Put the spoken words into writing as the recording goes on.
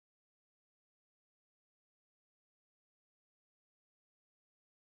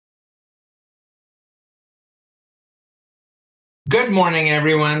Good morning,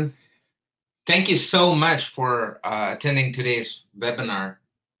 everyone. Thank you so much for attending today's webinar.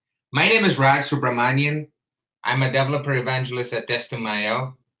 My name is Raj Subramanian. I'm a developer evangelist at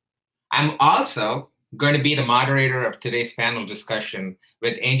Testamayo. I'm also going to be the moderator of today's panel discussion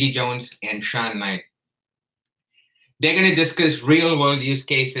with Angie Jones and Sean Knight. They're going to discuss real world use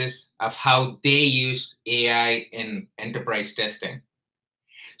cases of how they use AI in enterprise testing.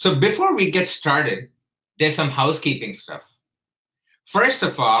 So before we get started, there's some housekeeping stuff. First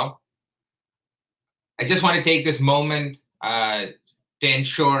of all, I just want to take this moment to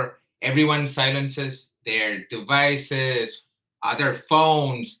ensure everyone silences their devices, other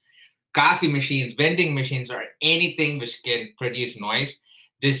phones, coffee machines, vending machines, or anything which can produce noise,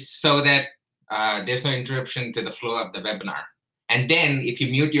 this so that there's no interruption to the flow of the webinar. And then if you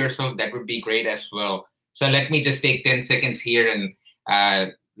mute yourself, that would be great as well. So let me just take 10 seconds here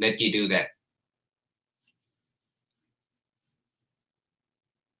and let you do that.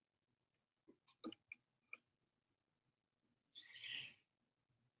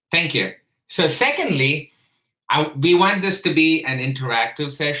 Thank you. So secondly, we want this to be an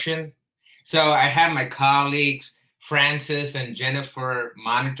interactive session. So I have my colleagues, Francis and Jennifer,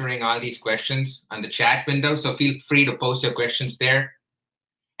 monitoring all these questions on the chat window. So feel free to post your questions there.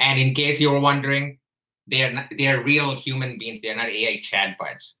 And in case you were wondering, they are real human beings. They're not AI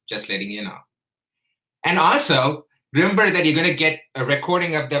chatbots, just letting you know. And also, remember that you're going to get a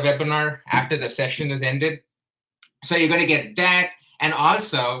recording of the webinar after the session is ended. So you're going to get that, and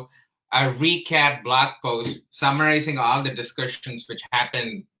also a recap blog post summarizing all the discussions which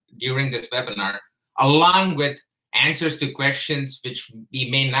happened during this webinar, along with answers to questions which we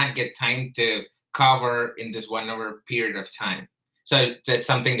may not get time to cover in this 1 hour period of time. So that's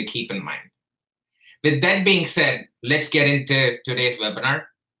something to keep in mind. With that being said, let's get into today's webinar.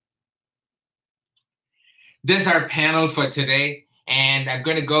 This is our panel for today, and I'm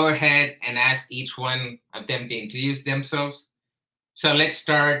going to go ahead and ask each one of them to introduce themselves. So let's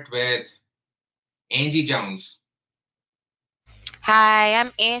start with Angie Jones. Hi,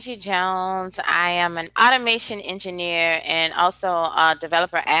 I'm Angie Jones. I am an automation engineer and also a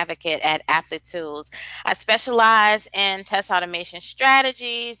developer advocate at Aptitudes. I specialize in test automation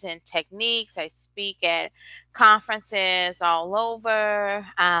strategies and techniques. I speak at conferences all over.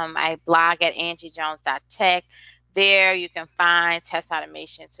 I blog at angiejones.tech. There you can find test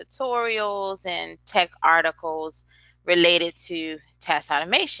automation tutorials and tech articles related to test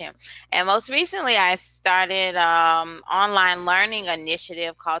automation. And most recently, I've started online learning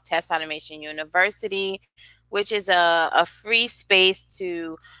initiative called Test Automation University, which is a free space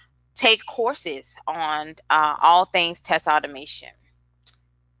to take courses on all things test automation.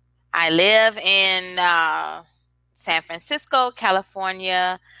 I live in San Francisco,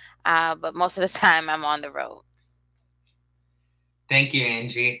 California, but most of the time I'm on the road. Thank you,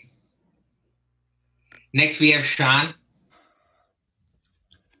 Angie. Next, we have Sean.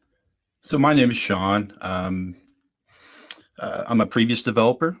 So my name is Sean. I'm a previous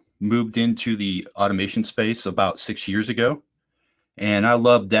developer, moved into the automation space about 6 years ago, and I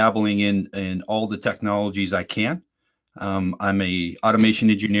love dabbling in all the technologies I can. I'm a automation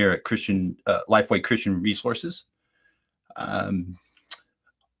engineer at Lifeway Christian Resources. Um,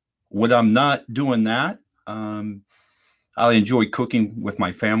 when I'm not doing that, I enjoy cooking with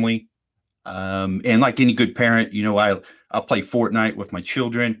my family. And like any good parent, I'll play Fortnite with my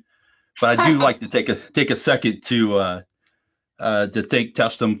children. But I do like to take a second to thank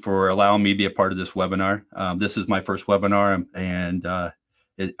Testum for allowing me to be a part of this webinar. This is my first webinar, and I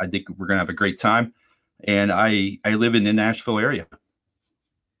think we're going to have a great time. And I live in the Nashville area.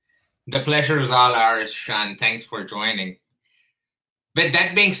 The pleasure is all ours, Sean. Thanks for joining. With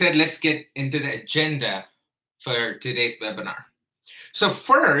that being said, let's get into the agenda for today's webinar. So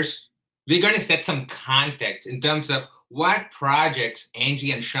first, we're going to set some context in terms of what projects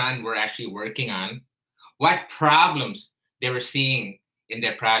Angie and Sean were actually working on, what problems they were seeing in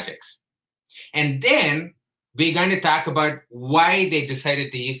their projects. And then we're going to talk about why they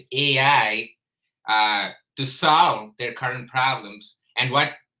decided to use AI to solve their current problems and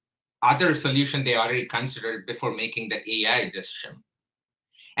what other solution they already considered before making the AI decision.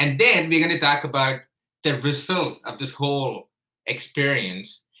 And then we're going to talk about the results of this whole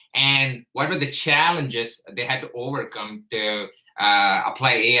experience and what were the challenges they had to overcome to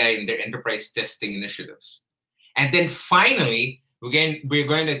apply AI in their enterprise testing initiatives. And then finally, we're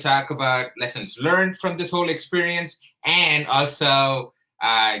going to talk about lessons learned from this whole experience and also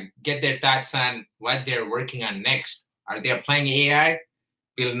get their thoughts on what they're working on next. Are they applying AI?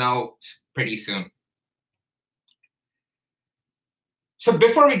 We'll know pretty soon. So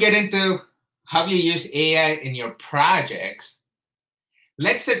before we get into how you use AI in your projects,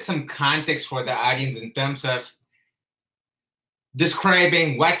 let's set some context for the audience in terms of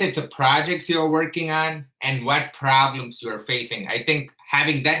describing what types of projects you're working on and what problems you're facing. I think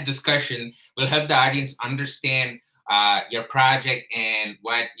having that discussion will help the audience understand your project and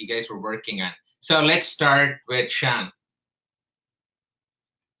what you guys were working on. So let's start with Sean.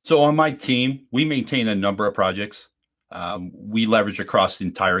 So on my team, we maintain a number of projects. We leverage across the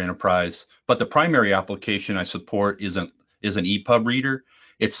entire enterprise, but the primary application I support is an EPUB reader.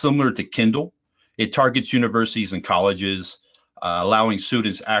 It's similar to Kindle. It targets universities and colleges, allowing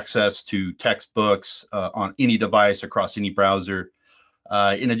students access to textbooks on any device across any browser.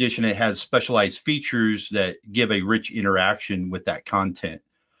 In addition, it has specialized features that give a rich interaction with that content.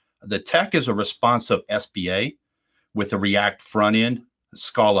 The tech is a responsive SPA with a React front end,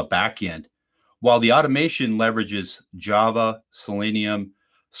 Scala back end, while the automation leverages Java, Selenium,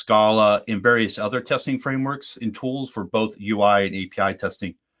 Scala, and various other testing frameworks and tools for both UI and API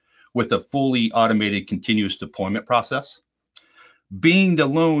testing with a fully automated continuous deployment process. Being the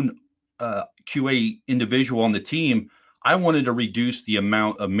lone QA individual on the team, I wanted to reduce the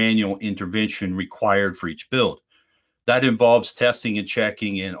amount of manual intervention required for each build. That involves testing and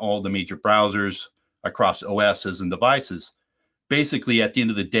checking in all the major browsers across OSs and devices. Basically, at the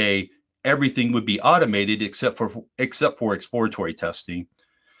end of the day, everything would be automated except for exploratory testing.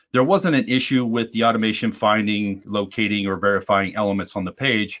 There wasn't an issue with the automation finding, locating, or verifying elements on the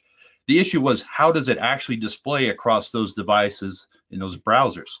page. The issue was how does it actually display across those devices in those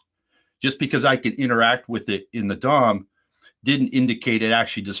browsers? Just because I can interact with it in the DOM didn't indicate it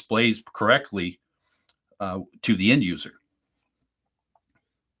actually displays correctly to the end user.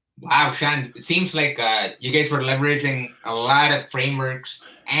 Wow, Sean, it seems like you guys were leveraging a lot of frameworks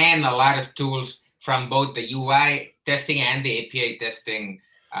and a lot of tools from both the UI testing and the API testing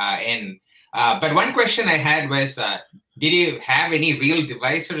but one question I had was, did you have any real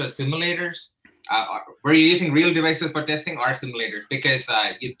devices or simulators? Were you using real devices for testing or simulators? Because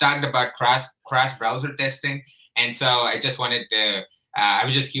you talked about cross browser testing, and so I just wanted to, I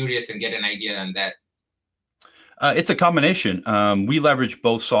was just curious and get an idea on that. It's a combination. We leverage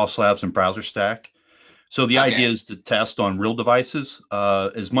both Sauce Labs and Browser Stack. So the idea is to test on real devices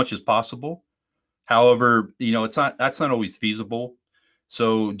as much as possible. However, that's not always feasible.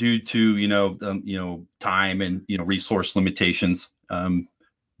 So due to time and resource limitations,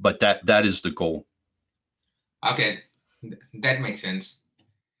 but that is the goal. Okay, that makes sense.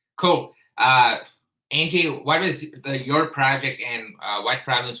 Cool. Angie, what is your project and what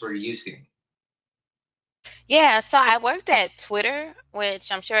problems were you using? Yeah, so I worked at Twitter,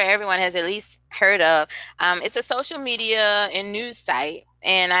 which I'm sure everyone has at least heard of. It's a social media and news site,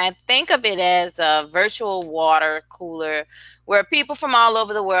 and I think of it as a virtual water cooler where people from all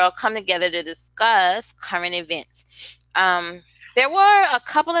over the world come together to discuss current events. There were a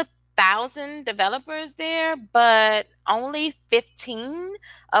couple of thousand developers there, but only 15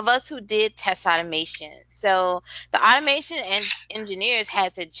 of us who did test automation. So the automation and engineers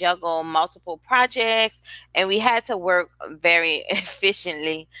had to juggle multiple projects and we had to work very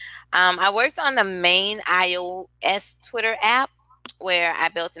efficiently. I worked on the main iOS Twitter app where I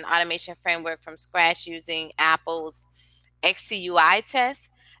built an automation framework from scratch using Apple's XCUI test.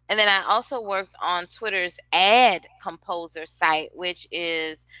 And then I also worked on Twitter's Ad Composer site, which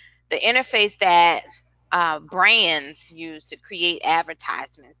is the interface that brands use to create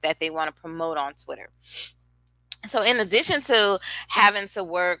advertisements that they want to promote on Twitter. So, in addition to having to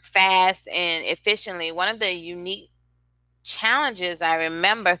work fast and efficiently, one of the unique challenges I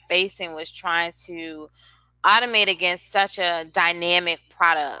remember facing was trying to automate against such a dynamic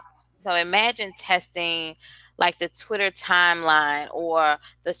product. So imagine testing like the Twitter timeline or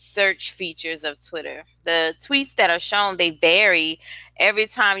the search features of Twitter. The tweets that are shown, they vary every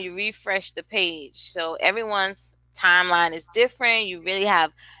time you refresh the page. So everyone's timeline is different. You really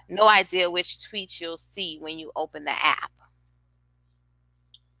have no idea which tweets you'll see when you open the app.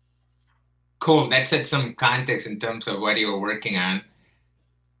 Cool. That sets some context in terms of what you were working on.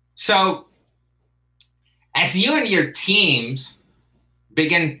 So, as you and your teams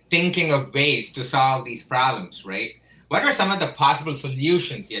begin thinking of ways to solve these problems, right? What are some of the possible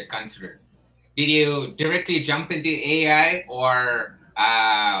solutions you had considered? Did you directly jump into AI, or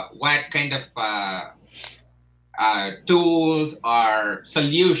what kind of tools or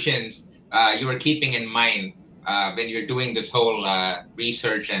solutions you were keeping in mind when you're doing this whole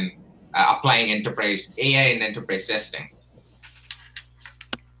research and applying enterprise AI and enterprise testing?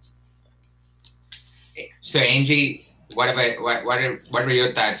 So Angie, what were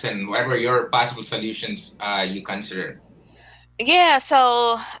your thoughts and what were your possible solutions you considered? Yeah,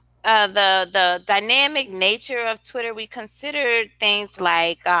 so The dynamic nature of Twitter, we considered things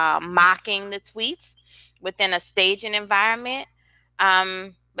like mocking the tweets within a staging environment.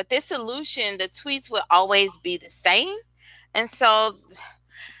 But this solution, the tweets will always be the same, and so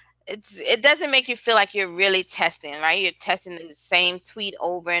it doesn't make you feel like you're really testing, right? You're testing the same tweet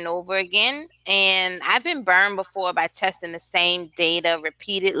over and over again. And I've been burned before by testing the same data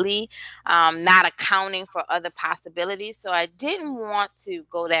repeatedly, not accounting for other possibilities. So I didn't want to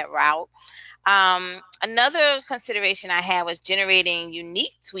go that route. Another consideration I had was generating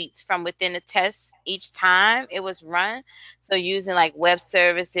unique tweets from within the test each time it was run. So using like web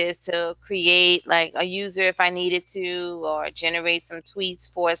services to create like a user if I needed to, or generate some tweets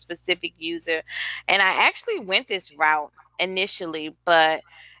for a specific user. And I actually went this route initially, but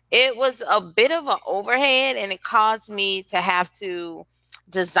it was a bit of an overhead and it caused me to have to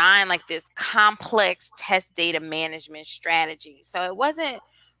design like this complex test data management strategy. So it wasn't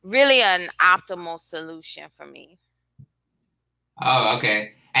really an optimal solution for me. Oh,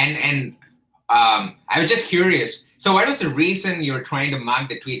 okay. And I was just curious. So, what was the reason you were trying to mark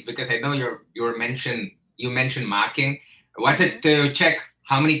the tweets? Because I know you mentioned marking. Was it Mhm. to check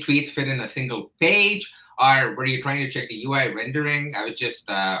how many tweets fit in a single page, or were you trying to check the UI rendering? I was just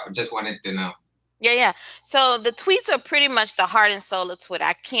wanted to know. Yeah, yeah. So the tweets are pretty much the heart and soul of Twitter.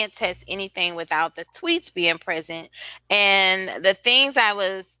 I can't test anything without the tweets being present. And the things I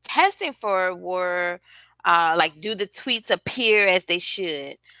was testing for were like, do the tweets appear as they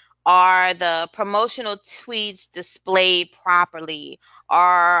should? Are the promotional tweets displayed properly?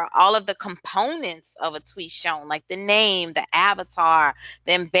 Are all of the components of a tweet shown, like the name, the avatar,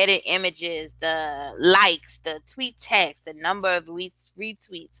 the embedded images, the likes, the tweet text, the number of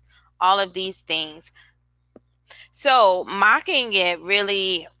retweets, all of these things. So mocking it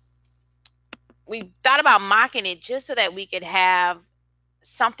really, we thought about mocking it just so that we could have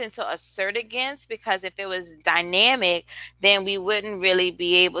something to assert against, because if it was dynamic, then we wouldn't really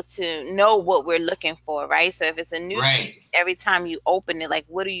be able to know what we're looking for, right? So if it's a new tweet, Right. every time you open it, like,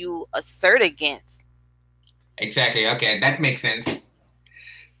 what do you assert against? Exactly. Okay, that makes sense.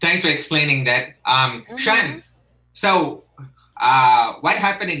 Thanks for explaining that. Shan, Hmm. so what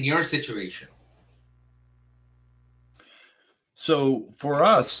happened in your situation? So for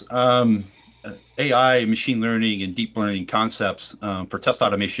us, AI, machine learning, and deep learning concepts for test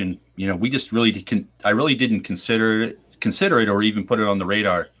automation, we just I really didn't consider it or even put it on the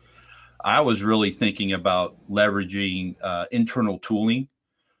radar. I was really thinking about leveraging internal tooling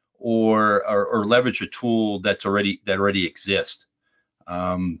or leverage a tool that already exists.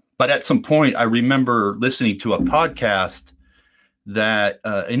 But at some point, I remember listening to a podcast that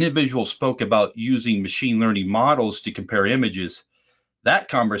an individual spoke about using machine learning models to compare images. That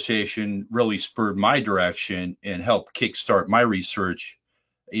conversation really spurred my direction and helped kickstart my research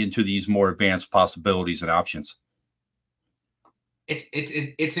into these more advanced possibilities and options.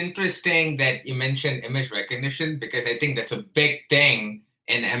 It's interesting that you mentioned image recognition because I think that's a big thing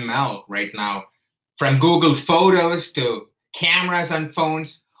in ML right now. From Google Photos to cameras on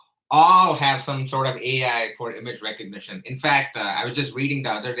phones, all have some sort of AI for image recognition. In fact, I was just reading the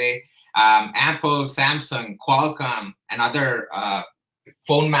other day, Apple, Samsung, Qualcomm, and other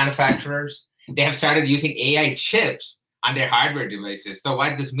phone manufacturers, they have started using AI chips on their hardware devices. So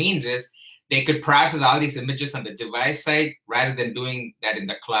what this means is they could process all these images on the device side rather than doing that in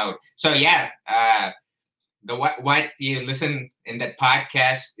the cloud. So yeah, the what you listen in that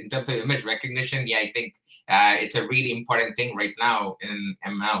podcast in terms of image recognition, yeah, I think it's a really important thing right now in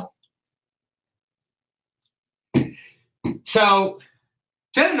ML. So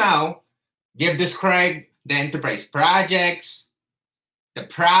till now, we have described the enterprise projects, the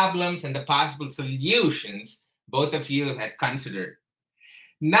problems, and the possible solutions both of you had considered.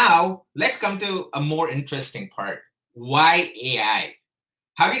 Now, let's come to a more interesting part. Why AI?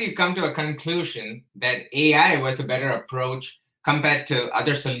 How did you come to a conclusion that AI was a better approach compared to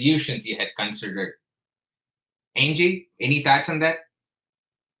other solutions you had considered? Angie, any thoughts on that?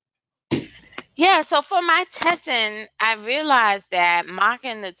 Yeah, so for my testing, I realized that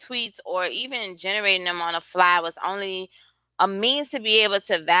mocking the tweets or even generating them on the fly was only a means to be able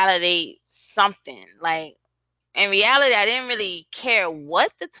to validate something. Like, in reality, I didn't really care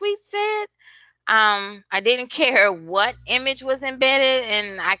what the tweet said. I didn't care what image was embedded,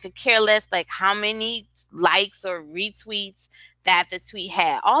 and I could care less like how many likes or retweets that the tweet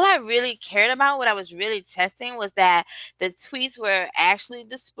had. All I really cared about, what I was really testing, was that the tweets were actually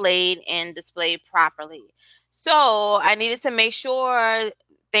displayed and displayed properly. So I needed to make sure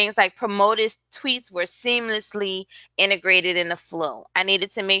things like promoted tweets were seamlessly integrated in the flow. I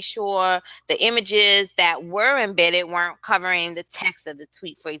needed to make sure the images that were embedded weren't covering the text of the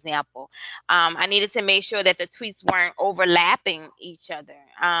tweet, for example. I needed to make sure that the tweets weren't overlapping each other,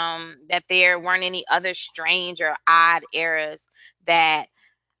 that there weren't any other strange or odd errors that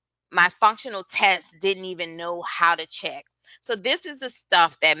my functional tests didn't even know how to check. So this is the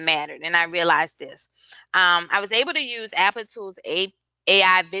stuff that mattered, and I realized this. I was able to use Applitools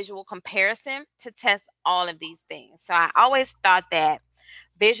AI visual comparison to test all of these things. So I always thought that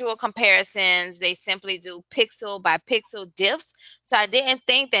visual comparisons, they simply do pixel by pixel diffs. So I didn't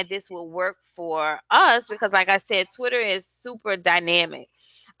think that this would work for us because, like I said, Twitter is super dynamic.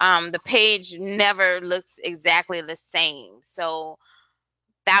 The page never looks exactly the same. So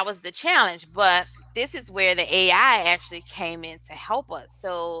that was the challenge. But this is where the AI actually came in to help us.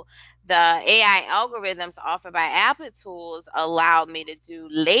 So the AI algorithms offered by Applitools allowed me to do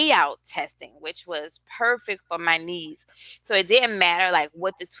layout testing, which was perfect for my needs. So it didn't matter like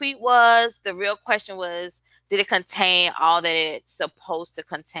what the tweet was. The real question was, did it contain all that it's supposed to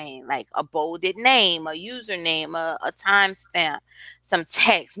contain, like a bolded name, a username, a timestamp, some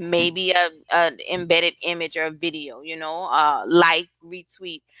text, maybe a embedded image or a video, like,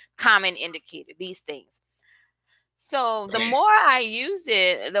 retweet, comment indicator, these things. So the Right. more I used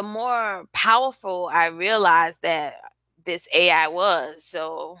it, the more powerful I realized that this AI was.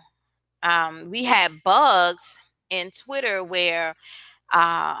 So we had bugs in Twitter where,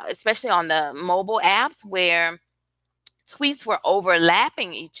 especially on the mobile apps, where tweets were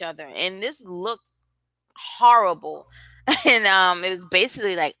overlapping each other, and this looked horrible. And it was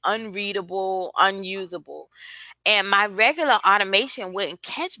basically like unreadable, unusable, and my regular automation wouldn't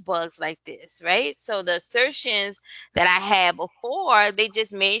catch bugs like this, right? So the assertions that I had before, they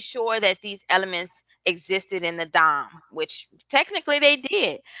just made sure that these elements existed in the DOM, which technically they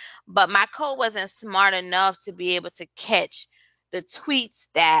did. But my code wasn't smart enough to be able to catch the tweets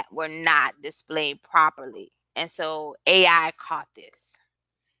that were not displayed properly. And so AI caught this.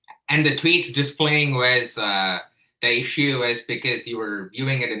 And the tweets displaying was the issue was because you were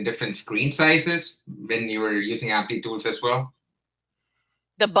viewing it in different screen sizes when you were using Applitools as well.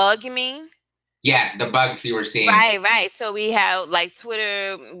 The bug, you mean? Yeah, the bugs you were seeing. Right, right. So we have like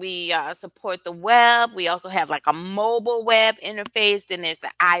Twitter, we support the web. We also have like a mobile web interface. Then there's the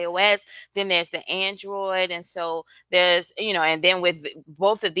iOS, then there's the Android. And so there's, and then with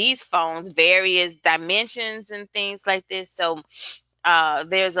both of these phones, various dimensions and things like this. So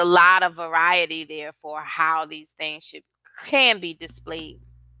there's a lot of variety there for how these things can be displayed.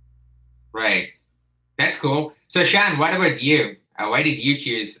 Right. That's cool. So, Shan, what about you? Why did you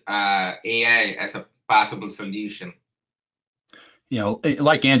choose AI as a possible solution?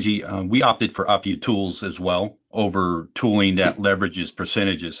 Like Angie, we opted for Appy tools as well over tooling that leverages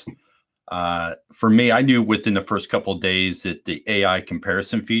percentages. For me, I knew within the first couple of days that the AI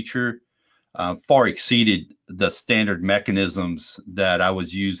comparison feature far exceeded the standard mechanisms that I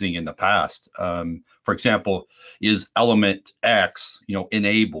was using in the past. For example, is element X,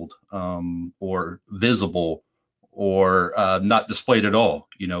 enabled or visible or not displayed at all?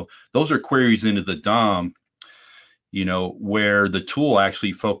 Those are queries into the DOM, where the tool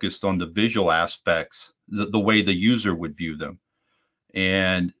actually focused on the visual aspects, the way the user would view them.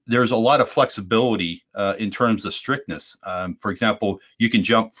 And there's a lot of flexibility in terms of strictness. For example, you can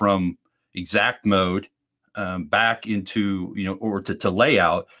jump from exact mode back into, or to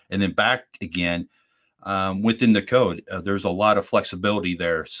layout and then back again within the code. There's a lot of flexibility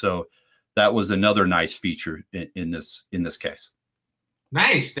there. So that was another nice feature in this case.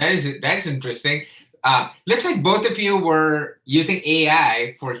 Nice. That is interesting. Looks like both of you were using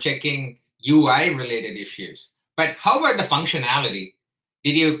AI for checking UI related issues. But how about the functionality?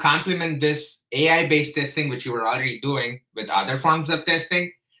 Did you complement this AI based testing, which you were already doing, with other forms of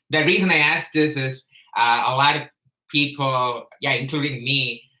testing? The reason I asked this is a lot of people, yeah, including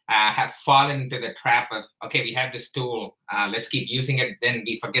me, have fallen into the trap of, okay, we have this tool, let's keep using it, then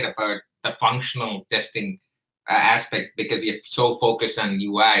we forget about the functional testing aspect because you're so focused on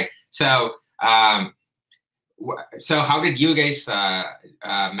UI. So, so how did you guys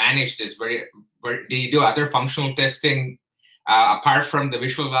manage this? Did you do other functional testing apart from the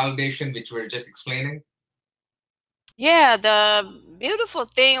visual validation, which we were just explaining? Yeah, the beautiful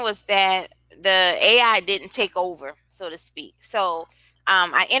thing was that the AI didn't take over, so to speak. So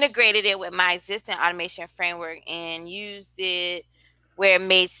I integrated it with my existing automation framework and used it where it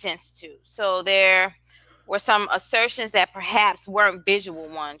made sense to. So there were some assertions that perhaps weren't visual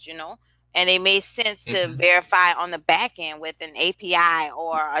ones, and they made sense to Hmm. verify on the back end with an API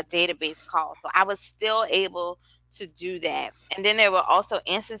or a database call. So I was still able to do that. And then there were also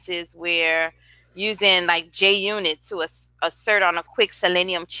instances where using like JUnit to assert on a quick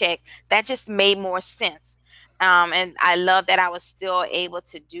Selenium check, that just made more sense. And I love that I was still able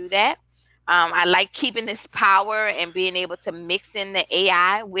to do that. I like keeping this power and being able to mix in the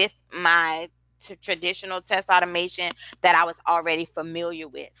AI with my traditional test automation that I was already familiar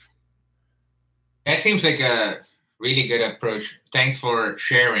with. That seems like a really good approach. Thanks for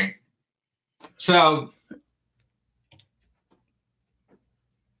sharing. So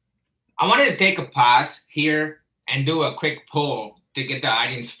I wanted to take a pause here and do a quick poll to get the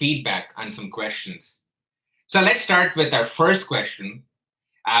audience feedback on some questions. So let's start with our first question.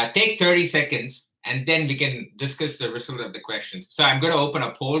 Take 30 seconds and then we can discuss the result of the questions. So I'm going to open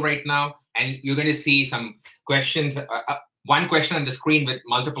a poll right now and you're going to see some questions, one question on the screen with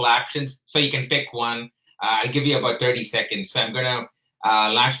multiple options. So you can pick one. I'll give you about 30 seconds. So I'm going to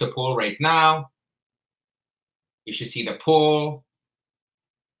launch the poll right now. You should see the poll.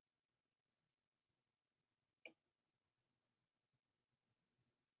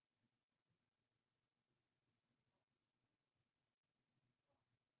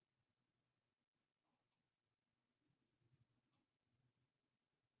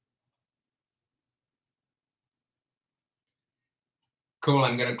 Cool,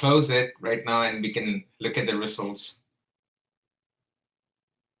 I'm going to close it right now and we can look at the results.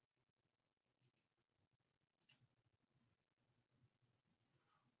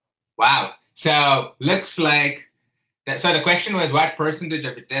 Wow, so looks like, so the question was what percentage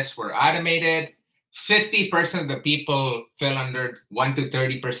of the tests were automated? 50% of the people fell under 1 to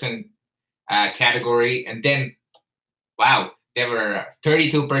 30% category. And then, wow, there were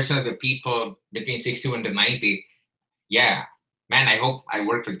 32% of the people between 61 to 90. Yeah, man, I hope I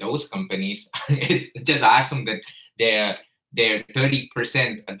work for those companies. It's just awesome that they're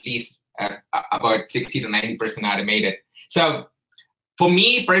 30% at least, about 60 to 90% automated. So for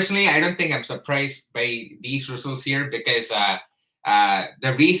me personally, I don't think I'm surprised by these results here because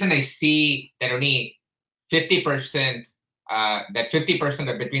the reason I see that only 50%, that 50%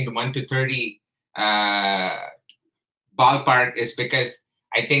 are between the 1 to 30 ballpark is because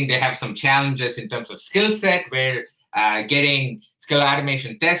I think they have some challenges in terms of skill set where getting skill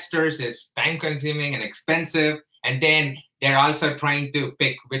automation testers is time consuming and expensive. And then they're also trying to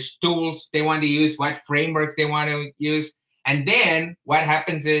pick which tools they want to use, what frameworks they want to use. And then what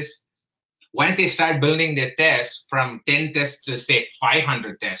happens is once they start building their tests from 10 tests to say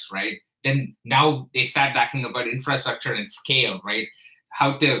 500 tests, right? Then now they start talking about infrastructure and scale, right?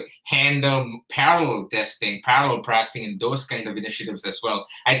 How to handle parallel testing, parallel processing, and those kind of initiatives as well.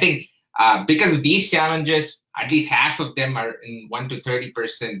 I think because of these challenges, at least half of them are in 1 to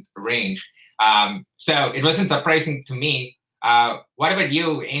 30% range. So it wasn't surprising to me. What about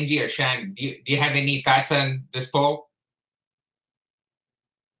you, Angie or Shan? Do you have any thoughts on this poll?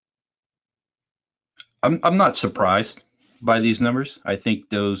 I'm not surprised by these numbers. I think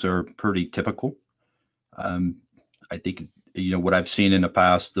those are pretty typical. I think, what I've seen in the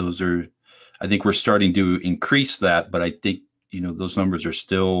past, I think we're starting to increase that, but I think, those numbers are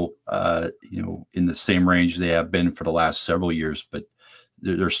still, in the same range they have been for the last several years, but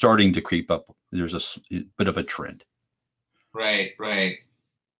they're starting to creep up. There's a bit of a trend. Right, right.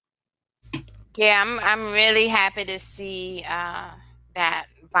 Yeah, I'm really happy to see that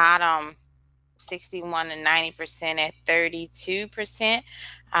bottom 61 to 90% at 32%.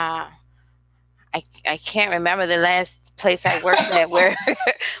 I can't remember the last place I worked at where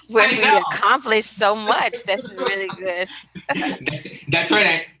we accomplished so much. That's really good. that's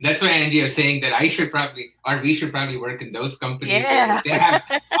why Angie was saying that we should probably work in those companies. Yeah. They have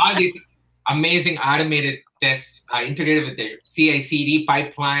all these amazing automated tests integrated with their CI/CD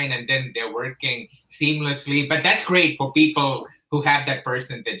pipeline, and then they're working seamlessly. But that's great for people who have that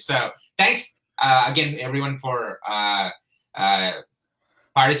percentage. So thanks again, everyone, for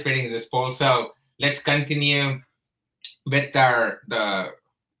participating in this poll. So let's continue with the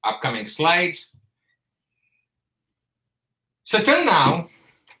upcoming slides. So till now,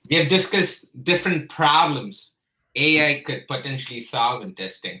 we have discussed different problems AI could potentially solve in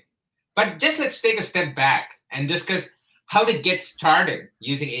testing. But just let's take a step back and discuss how to get started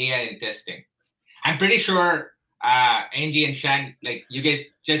using AI in testing. I'm pretty sure Angie and Shan, like you guys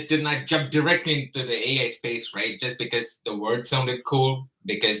just did not jump directly into the AI space, right? Just because the word sounded cool,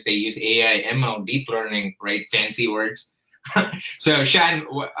 because they use AI, ML, deep learning, right? Fancy words. So Shan,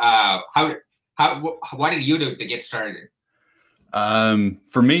 what did you do to get started?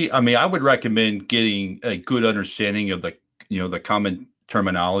 For me, I would recommend getting a good understanding of the common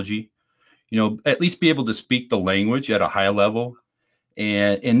terminology. At least be able to speak the language at a high level,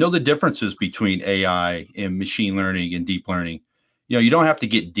 and know the differences between AI and machine learning and deep learning. You don't have to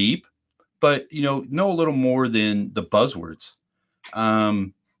get deep, but know a little more than the buzzwords.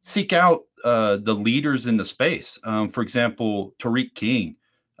 Seek out the leaders in the space. For example, Tariq King,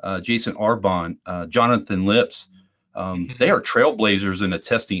 Jason Arbon, Jonathan Lips. They are trailblazers in the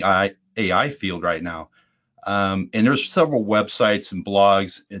testing AI field right now. And there's several websites and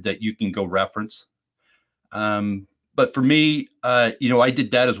blogs that you can go reference. But for me, I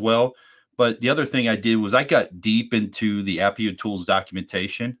did that as well. But the other thing I did was I got deep into the Apptitude Tools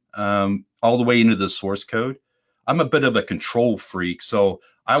documentation, all the way into the source code. I'm a bit of a control freak, so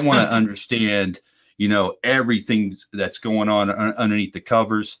I want to understand, everything that's going on underneath the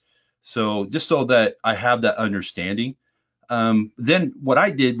covers. So just so that I have that understanding. Then what I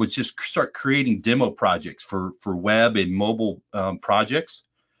did was just start creating demo projects for web and mobile projects,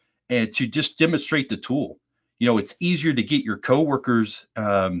 and to just demonstrate the tool. It's easier to get your coworkers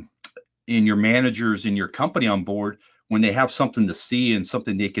and your managers in your company on board when they have something to see and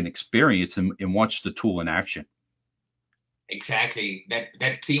something they can experience and watch the tool in action. Exactly.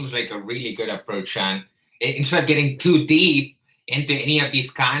 That seems like a really good approach, Sean. Instead of getting too deep into any of these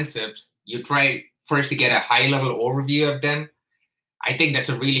concepts, you try first to get a high level overview of them. I think that's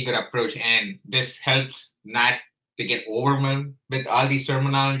a really good approach, and this helps not to get overwhelmed with all these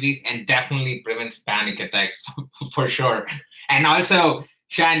terminologies, and definitely prevents panic attacks for sure. And also,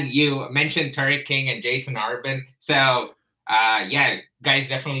 Sean, you mentioned Tariq King and Jason Arbon. So, yeah, guys,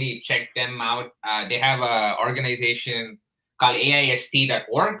 definitely check them out. They have an organization called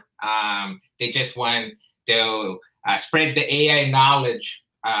AIST.org. They just want to spread the AI knowledge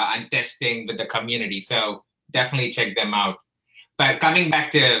on testing with the community. So, definitely check them out. But coming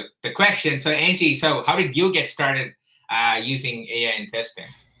back to the question, so Angie, so how did you get started using AI in testing?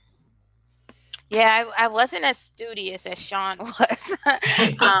 Yeah, I wasn't as studious as Sean was.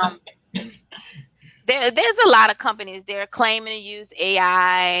 um, there's a lot of companies they're claiming to use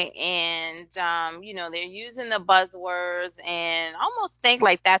AI, and they're using the buzzwords and almost think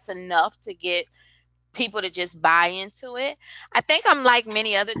like that's enough to get people to just buy into it. I think I'm like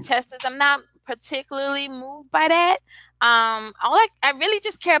many other testers. I'm not particularly moved by that. I really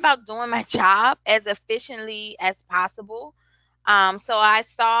just care about doing my job as efficiently as possible. So I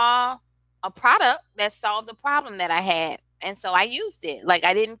saw a product that solved the problem that I had. And so I used it. Like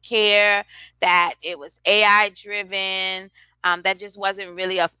I didn't care that it was AI driven. That just wasn't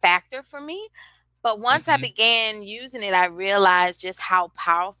really a factor for me. But once I Hmm. began using it, I realized just how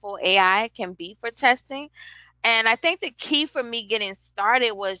powerful AI can be for testing. And I think the key for me getting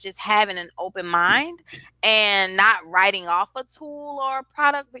started was just having an open mind and not writing off a tool or a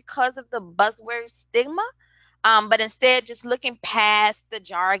product because of the buzzword stigma, but instead just looking past the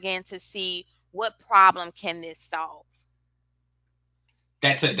jargon to see what problem can this solve.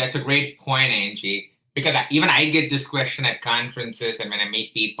 That's a great point, Angie. Because even I get this question at conferences and when I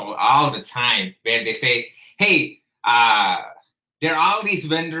meet people all the time, where they say, "Hey, there are all these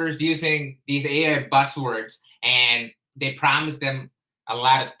vendors using these AI buzzwords, and they promise them a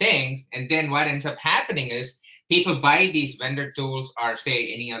lot of things, and then what ends up happening is people buy these vendor tools or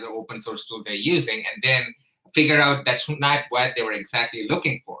say any other open source tool they're using, and then figure out that's not what they were exactly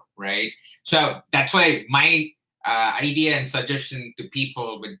looking for, right?" So that's why my idea and suggestion to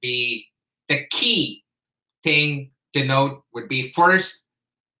people would be the key thing to note would be first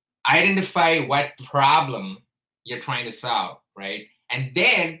identify what problem you're trying to solve, right? And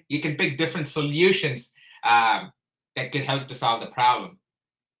then you can pick different solutions that could help to solve the problem.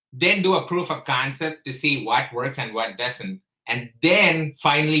 Then do a proof of concept to see what works and what doesn't. And then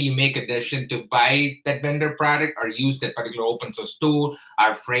finally you make a decision to buy that vendor product or use that particular open source tool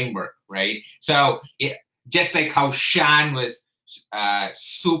or framework, right? So just like how Sean was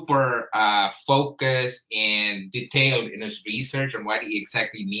super focused and detailed in his research on what he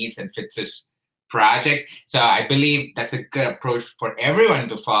exactly needs and fits his project. So I believe that's a good approach for everyone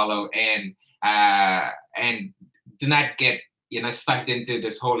to follow, and do not get sucked into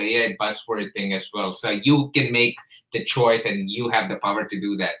this whole AI buzzword thing as well. So you can make the choice and you have the power to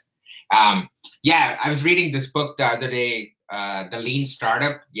do that. Yeah, I was reading this book the other day, The Lean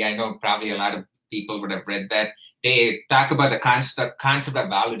Startup. Yeah, I know probably a lot of people would have read that. They talk about the concept of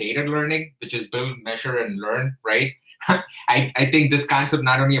validated learning, which is build, measure, and learn, right? I think this concept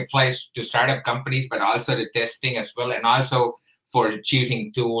not only applies to startup companies, but also to testing as well, and also for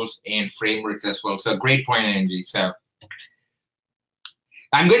choosing tools and frameworks as well. So great point, Angie. So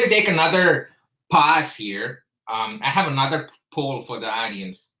I'm going to take another pause here. I have another poll for the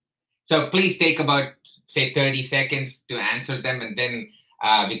audience. So please take about, say, 30 seconds to answer them, and then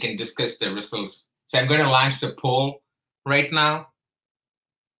we can discuss the results. So I'm going to launch the poll right now.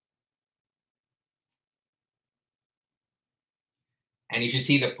 and you should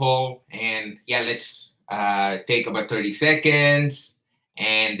see the poll. And yeah, let's take about 30 seconds,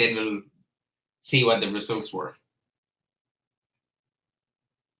 and then we'll see what the results were.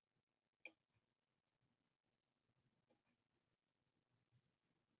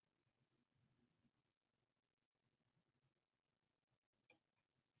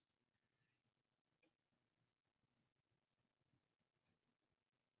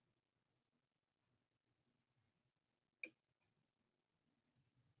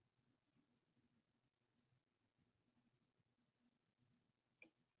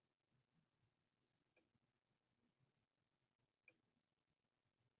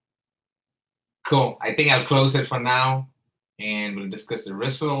 Cool. I think I'll close it for now, and we'll discuss the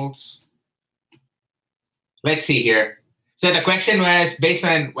results. Let's see here. So the question was, based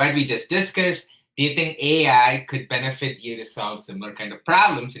on what we just discussed, do you think AI could benefit you to solve similar kind of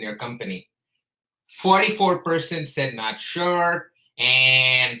problems in your company? 44% said not sure,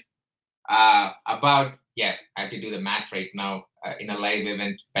 and yeah, I have to do the math right now in a live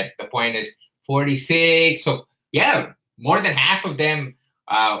event, but the point is 46. So yeah, more than half of them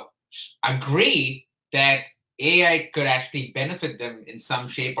agree that AI could actually benefit them in some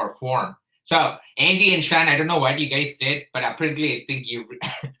shape or form. So Angie and Sean, I don't know what you guys did, but apparently I think you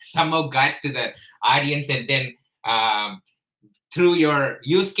somehow got to the audience, and then through your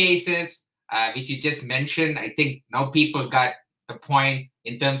use cases, which you just mentioned, I think now people got the point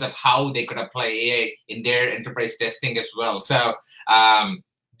in terms of how they could apply AI in their enterprise testing as well. So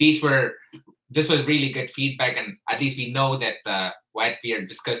this was really good feedback, and at least we know that what we are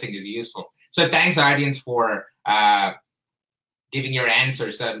discussing is useful. So thanks, audience, for giving your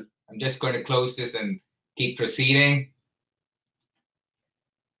answers. So I'm just going to close this and keep proceeding.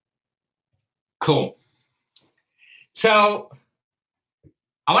 Cool. So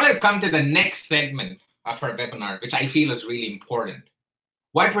I want to come to the next segment of our webinar, which I feel is really important.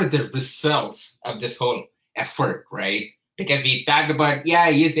 What were the results of this whole effort, right? Because we talked about, yeah,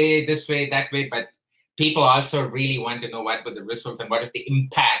 use AI this way, that way, but people also really want to know what were the results and what is the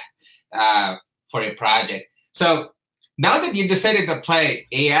impact for a project. So now that you decided to apply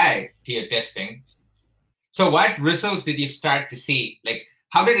AI to your testing, so what results did you start to see? Like,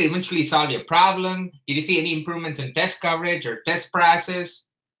 how did it eventually solve your problem? Did you see any improvements in test coverage or test process?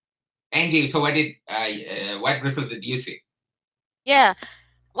 Angie, so what results did you see? Yeah.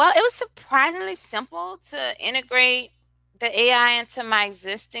 Well, it was surprisingly simple to integrate the AI into my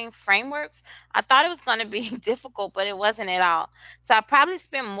existing frameworks. I thought it was going to be difficult, but it wasn't at all. So I probably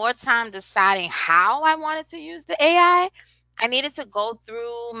spent more time deciding how I wanted to use the AI. I needed to go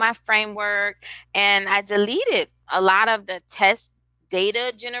through my framework, and I deleted a lot of the test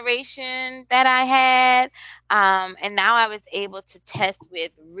data generation that I had. And now I was able to test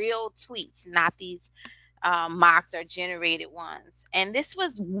with real tweets, not these mocked or generated ones. And this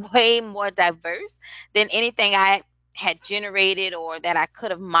was way more diverse than anything I had generated or that I could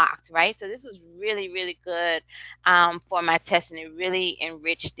have mocked, right? So this was really, really good for my testing. It really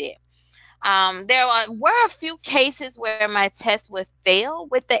enriched it. Were a few cases where my test would fail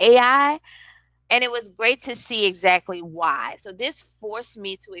with the AI, and it was great to see exactly why. So this forced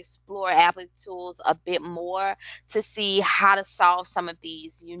me to explore Apple tools a bit more to see how to solve some of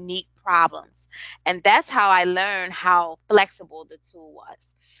these unique problems. And that's how I learned how flexible the tool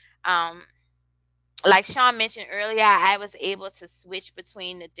was. Um, like Sean mentioned earlier, I was able to switch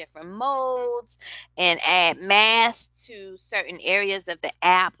between the different modes and add masks to certain areas of the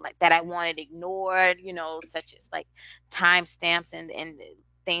app like that I wanted ignored, such as like timestamps and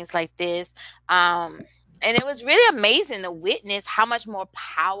things like this. And it was really amazing to witness how much more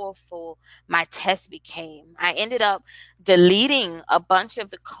powerful my test became. I ended up deleting a bunch of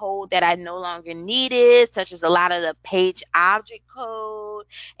the code that I no longer needed, such as a lot of the page object code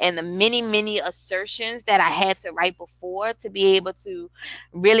and the many, many assertions that I had to write before to be able to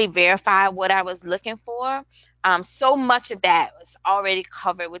really verify what I was looking for. So much of that was already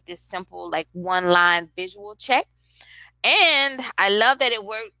covered with this simple, like one line visual check. And I love that it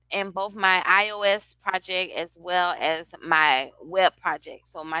worked in both my iOS project as well as my web project.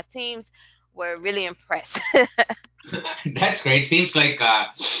 So my teams were really impressed. That's great. Seems like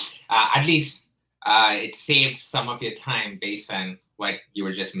at least it saved some of your time based on what you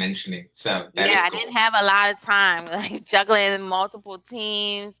were just mentioning. So that Yeah, is I cool. didn't have a lot of time, like juggling multiple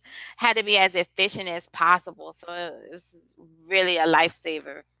teams, had to be as efficient as possible. So it was really a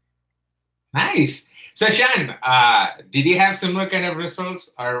lifesaver. Nice. So Shan, did you have similar kind of results,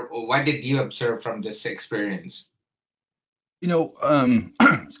 or what did you observe from this experience?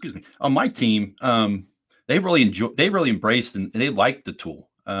 Excuse me, on my team, they really embraced and they liked the tool.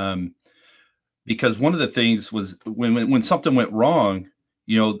 because one of the things was when something went wrong,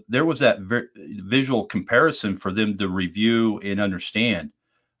 there was that visual comparison for them to review and understand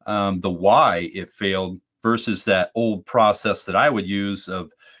the why it failed versus that old process that I would use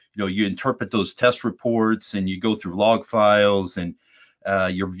of, you interpret those test reports and you go through log files and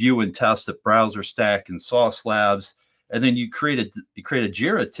you view and test the browser stack and sauce labs, and then you create a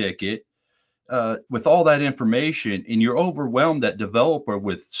Jira ticket with all that information, and you're overwhelmed that developer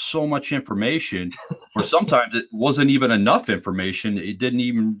with so much information, or sometimes it wasn't even enough information. It didn't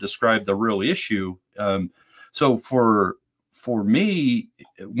even describe the real issue. So for me,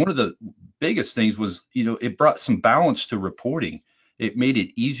 one of the biggest things was, it brought some balance to reporting. It made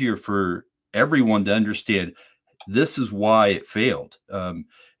it easier for everyone to understand this is why it failed.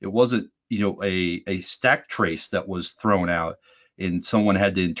 It wasn't, a stack trace that was thrown out and someone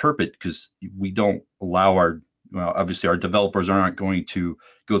had to interpret, because we don't allow obviously our developers aren't going to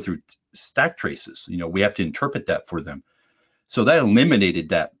go through stack traces. We have to interpret that for them. So that eliminated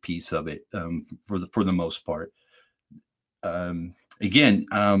that piece of it for the most part. Again,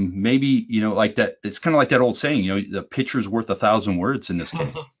 maybe, like that, it's kind of like that old saying, the picture's worth 1,000 words in this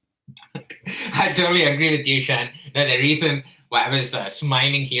case. I totally agree with you, Sean. No, the reason why I was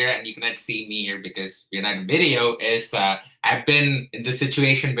smiling here, and you cannot see me here because we're not in video, is I've been in the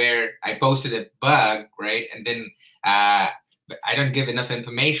situation where I posted a bug, right? And then I don't give enough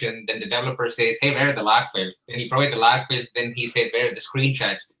information. Then the developer says, hey, where are the log files? Then he provides the log files. Then he said, where are the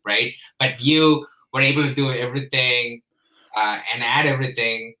screenshots, right? But you were able to do everything and add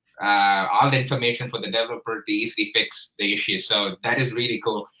everything, all the information for the developer to easily fix the issue. So that is really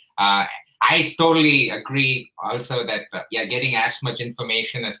cool. I totally agree also that, getting as much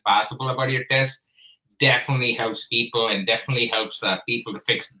information as possible about your test definitely helps people and definitely helps people to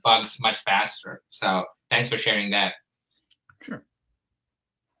fix bugs much faster. So thanks for sharing that. Sure.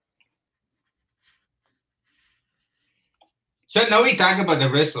 So now we talk about the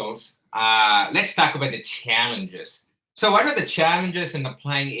results. Let's talk about the challenges. So what are the challenges in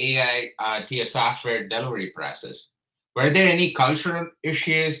applying AI to your software delivery process? Were there any cultural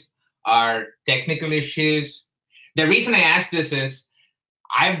issues or technical issues? The reason I ask this is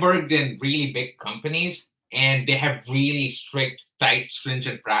I've worked in really big companies and they have really strict, tight,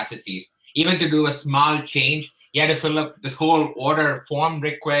 stringent processes. Even to do a small change, you had to fill up this whole order form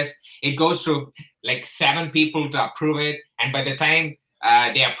request. It goes through like 7 people to approve it. And by the time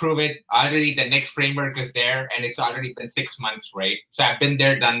they approve it, already the next framework is there and it's already been 6 months, right? So I've been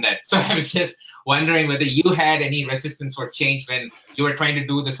there, done that. So I was just wondering whether you had any resistance or change when you were trying to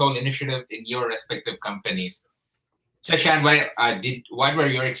do this whole initiative in your respective companies. So, Shan, what were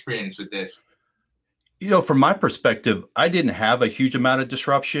your experience with this? From my perspective, I didn't have a huge amount of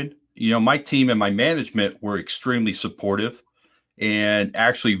disruption. My team and my management were extremely supportive and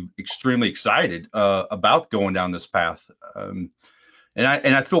actually extremely excited about going down this path. And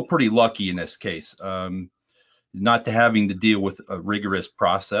I feel pretty lucky in this case, not to having to deal with a rigorous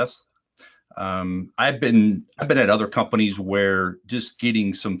process. I've been at other companies where just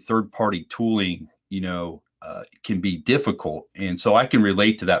getting some third-party tooling, can be difficult, and so I can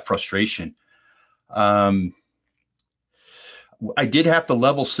relate to that frustration. I did have to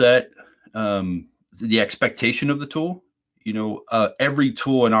level set the expectation of the tool. Every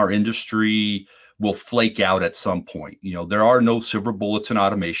tool in our industry will flake out at some point. There are no silver bullets in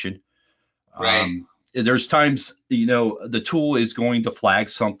automation. Right. There's times, the tool is going to flag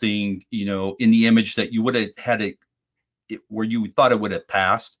something, in the image that you would have had it where you thought it would have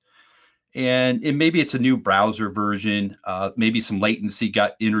passed. And maybe it's a new browser version, maybe some latency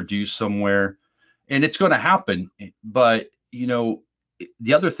got introduced somewhere, and it's going to happen. But,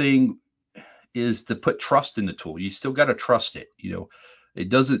 the other thing is to put trust in the tool. You still got to trust it. It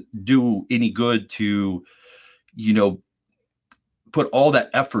doesn't do any good to, put all that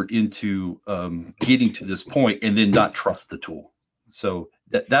effort into getting to this point and then not trust the tool. So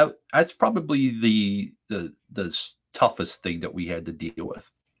that's probably the toughest thing that we had to deal with.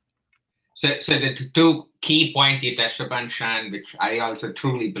 So the two key points you touched upon, Sean, which I also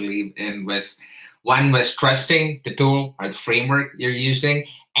truly believe in, was one was trusting the tool or the framework you're using,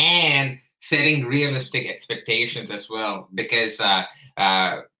 and setting realistic expectations as well. Because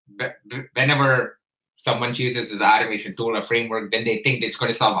whenever someone chooses this automation tool or framework, then they think it's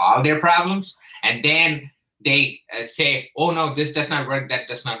going to solve all their problems, and then they say, "Oh no, this does not work. That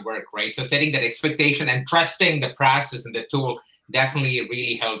does not work." Right. So setting that expectation and trusting the process and the tool definitely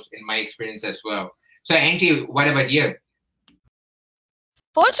really helps in my experience as well. So Angie, what about you?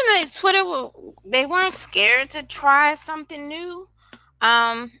 Fortunately, Twitter, they weren't scared to try something new.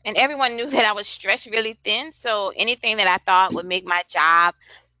 And everyone knew that I was stretched really thin. So anything that I thought would make my job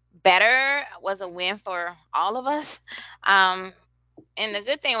better was a win for all of us. Um, and the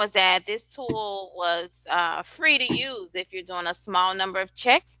good thing was that this tool was free to use if you're doing a small number of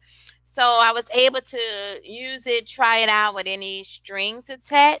checks. So I was able to use it, try it out with any strings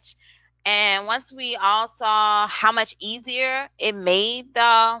attached. And once we all saw how much easier it made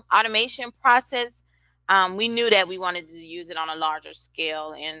the automation process, we knew that we wanted to use it on a larger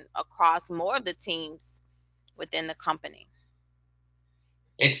scale and across more of the teams within the company.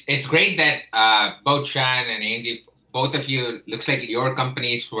 It's great that both Shan and Andy, both of you, looks like your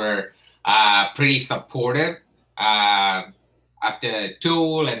companies were pretty supportive uh, of the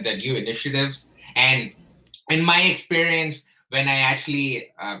tool and the new initiatives. And in my experience, when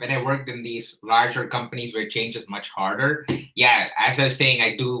I worked in these larger companies where change is much harder, yeah, as I was saying,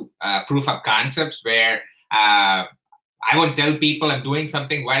 I do proof of concepts where I would tell people I'm doing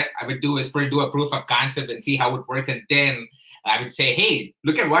something. What I would do is first do a proof of concept and see how it works, and then I would say, hey,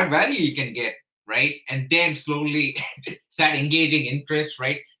 look at what value you can get, right? And then slowly start engaging interest,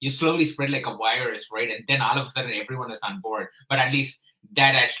 right? You slowly spread like a virus, right? And then all of a sudden everyone is on board. But at least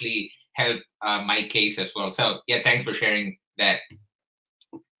that actually helped my case as well. So yeah, thanks for sharing that.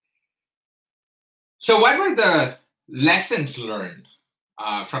 So what were the lessons learned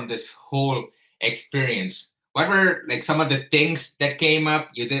from this whole experience? What were like some of the things that came up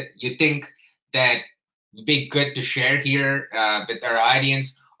you think that would be good to share here with our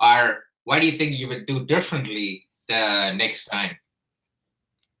audience, or what do you think you would do differently the next time?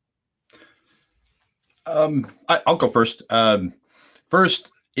 I'll go first. First,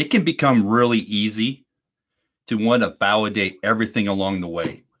 it can become really easy to want to validate everything along the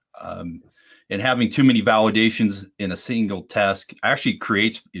way. And having too many validations in a single test actually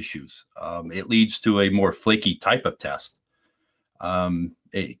creates issues. It leads to a more flaky type of test.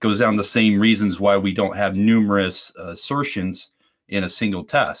 It goes down the same reasons why we don't have numerous assertions in a single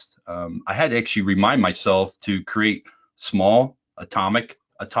test. I had to actually remind myself to create small atomic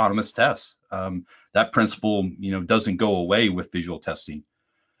autonomous tests. That principle, doesn't go away with visual testing.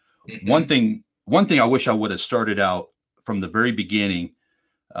 Mhm. One thing I wish I would have started out from the very beginning,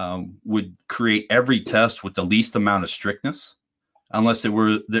 would create every test with the least amount of strictness, unless there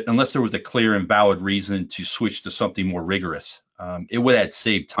was a clear and valid reason to switch to something more rigorous. It would have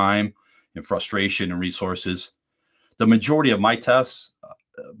saved time and frustration and resources. The majority of my tests,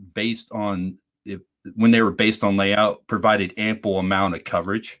 based on when they were based on layout, provided ample amount of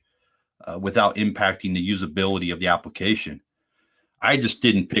coverage without impacting the usability of the application. I just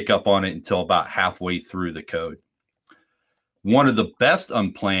didn't pick up on it until about halfway through the code. One of the best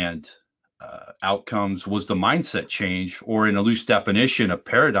unplanned outcomes was the mindset change, or in a loose definition, a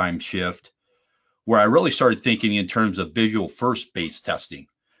paradigm shift, where I really started thinking in terms of visual first based testing,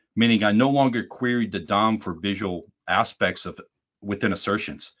 meaning I no longer queried the DOM for visual aspects of within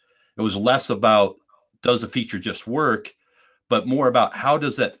assertions. It was less about does the feature just work, but more about how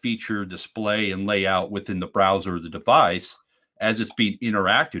does that feature display and lay out within the browser or the device as it's being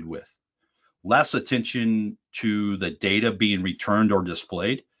interacted with. Less attention to the data being returned or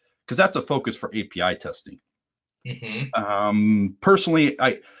displayed, because that's a focus for API testing. Personally,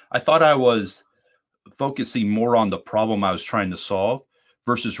 I thought I was focusing more on the problem I was trying to solve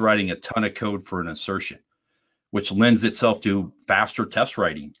versus writing a ton of code for an assertion, which lends itself to faster test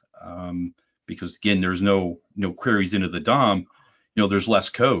writing. Because again, there's no queries into the DOM, there's less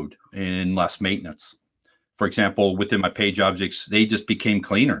code and less maintenance. For example, within my page objects, they just became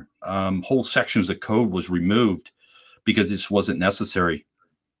cleaner. Whole sections of code was removed because this wasn't necessary.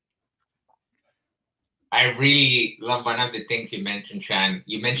 I really love one of the things you mentioned, Shan.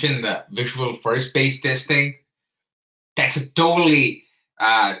 You mentioned the visual first based testing. That's a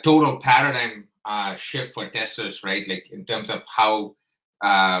total paradigm shift for testers, right? Like in terms of how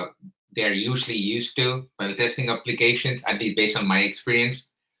they're usually used to while testing applications, at least based on my experience.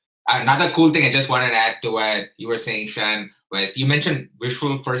 Another cool thing I just wanted to add to what you were saying, Shan, was you mentioned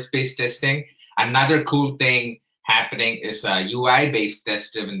visual first based testing. Another cool thing happening is UI based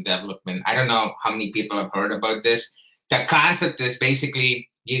test driven development. I don't know how many people have heard about this. The concept is basically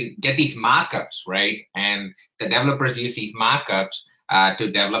you get these mockups, right? And the developers use these mockups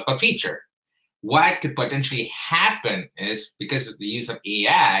to develop a feature. What could potentially happen is because of the use of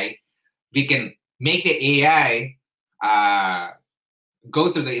AI, we can make the AI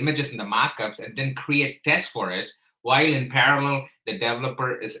go through the images and the mockups and then create tests for us, while in parallel, the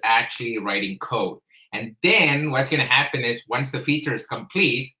developer is actually writing code. And then what's going to happen is once the feature is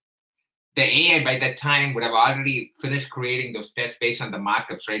complete, the AI by that time would have already finished creating those tests based on the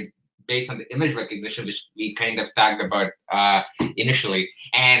mockups, right? Based on the image recognition, which we kind of talked about initially.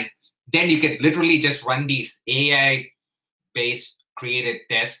 And then you could literally just run these AI based create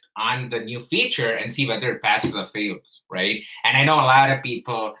a test on the new feature and see whether it passes or fails, right? And I know a lot of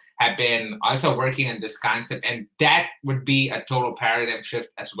people have been also working on this concept, and that would be a total paradigm shift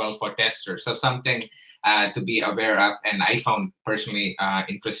as well for testers. So something to be aware of, and I found personally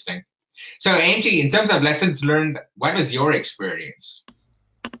interesting. So Angie, in terms of lessons learned, what was your experience?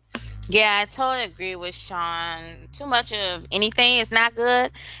 Yeah, I totally agree with Sean. Too much of anything is not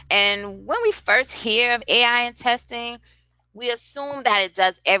good. And when we first hear of AI in testing, we assume that it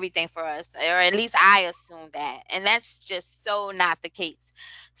does everything for us, or at least I assume that. And that's just so not the case.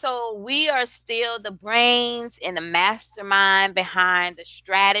 So we are still the brains and the mastermind behind the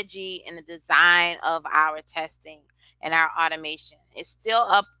strategy and the design of our testing and our automation. It's still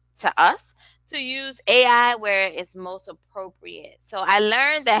up to us to use AI where it's most appropriate. So I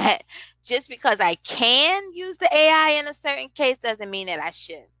learned that just because I can use the AI in a certain case doesn't mean that I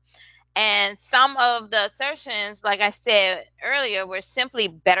should. And some of the assertions, like I said earlier, were simply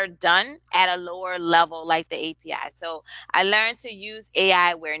better done at a lower level, like the API. So I learned to use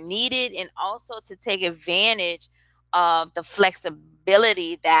AI where needed and also to take advantage of the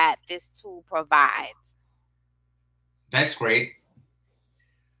flexibility that this tool provides. That's great.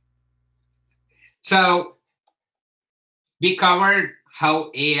 So we covered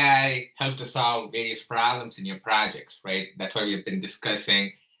how AI helped to solve various problems in your projects, right? That's what we've been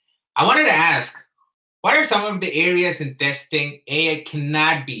discussing. I wanted to ask, what are some of the areas in testing AI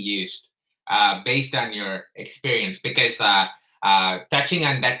cannot be used based on your experience? Because touching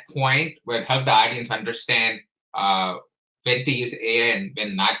on that point will help the audience understand uh, when to use AI and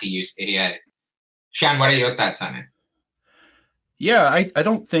when not to use AI. Sean, what are your thoughts on it? Yeah, I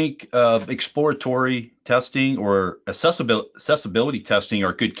don't think exploratory testing or accessibility testing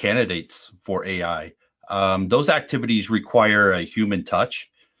are good candidates for AI. Those activities require a human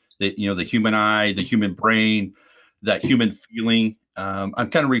touch, the human eye, the human brain, that human feeling. I'm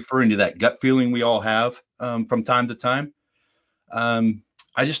kind of referring to that gut feeling we all have from time to time.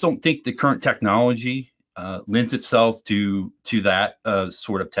 I just don't think the current technology lends itself to that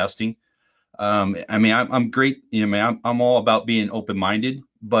sort of testing. I mean, I'm great. Man, I'm all about being open-minded,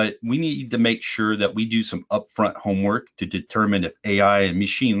 but we need to make sure that we do some upfront homework to determine if AI and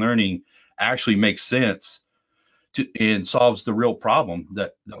machine learning actually makes sense and solves the real problem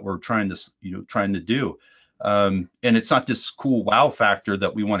that we're trying to do. And it's not this cool wow factor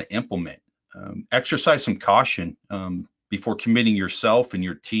that we want to implement. Exercise some caution before committing yourself and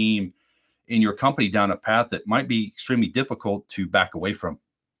your team and your company down a path that might be extremely difficult to back away from.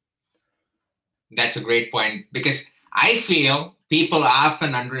 That's a great point because I feel people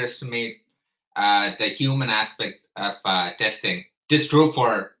often underestimate the human aspect of testing. This is true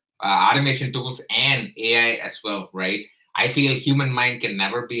for automation tools and AI as well, right? I feel human mind can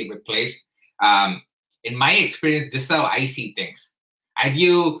never be replaced. Um, in my experience, this is how I see things. I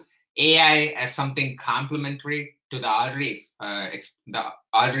view AI as something complementary to the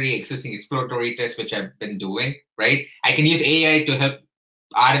already existing exploratory tests which I've been doing, right? I can use AI to help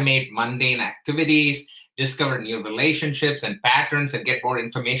automate mundane activities, discover new relationships and patterns, and get more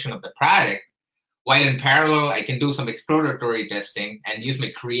information of the product. While in parallel, I can do some exploratory testing and use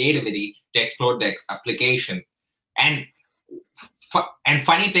my creativity to explore the application. And and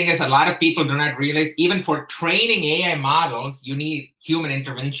funny thing is, a lot of people do not realize even for training AI models, you need human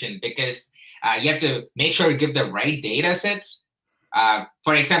intervention because you have to make sure you give the right data sets.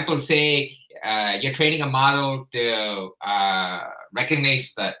 For example, say you're training a model to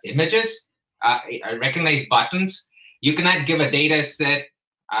recognize the images, recognize buttons. You cannot give a data set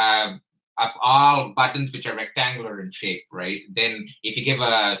uh, of all buttons which are rectangular in shape, right? Then if you give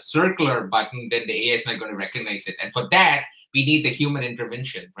a circular button, then the AI is not going to recognize it. And for that, we need the human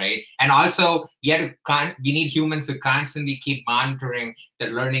intervention, right? And also, you need humans to constantly keep monitoring the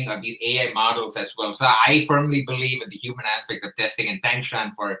learning of these AI models as well. So I firmly believe in the human aspect of testing, and thanks,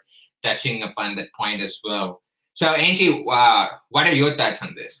 Sean, for touching upon that point as well. So, Angie, what are your thoughts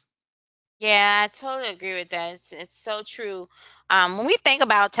on this? Yeah, I totally agree with that. It's so true. When we think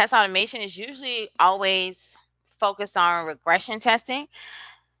about test automation, it's usually always focused on regression testing,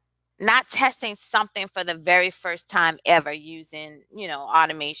 not testing something for the very first time ever using,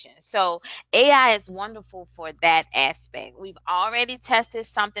 automation. So AI is wonderful for that aspect. We've already tested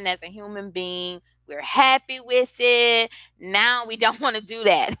something as a human being. We're happy with it. Now we don't want to do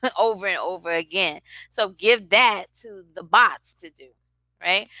that over and over again. So give that to the bots to do.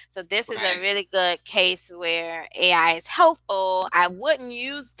 Right. So this is a Right. really good case where AI is helpful. I wouldn't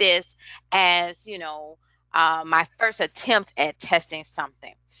use this as, my first attempt at testing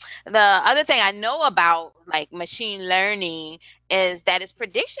something. The other thing I know about like machine learning is that it's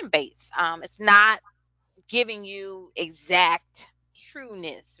prediction based. It's not giving you exact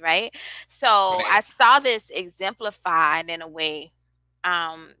trueness, right? So I Right. saw this exemplified in a way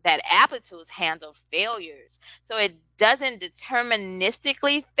that Applitools handle failures. So it doesn't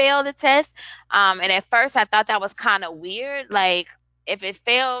deterministically fail the test. And at first I thought that was kind of weird. Like, if it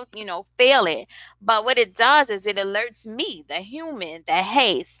failed, fail it. But what it does is it alerts me, the human, that,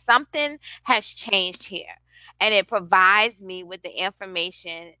 hey, something has changed here. And it provides me with the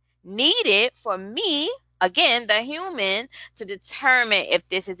information needed for me, again, the human, to determine if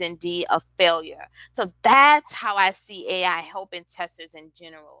this is indeed a failure. So that's how I see AI helping testers in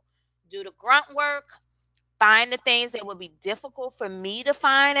general. Do the grunt work, find the things that would be difficult for me to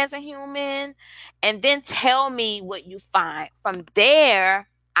find as a human, and then tell me what you find. From there,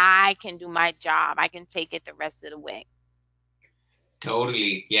 I can do my job. I can take it the rest of the way.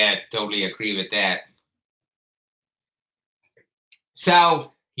 Totally. Yeah, totally agree with that.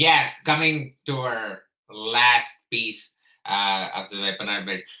 So, yeah, coming to our last piece of the webinar,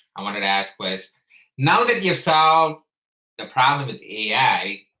 but I wanted to ask was, now that you've solved the problem with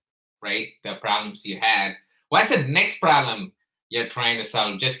AI, right? The problems you had, what's the next problem you're trying to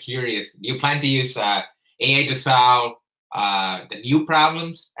solve? Just curious. Do you plan to use AI to solve the new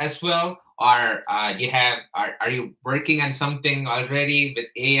problems as well? Or do you have, are you working on something already with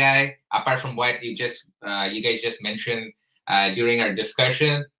AI apart from what you guys just mentioned during our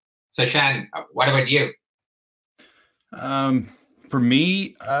discussion? So Shan, what about you? Um, for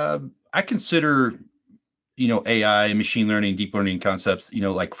me, I consider, AI, machine learning, deep learning concepts,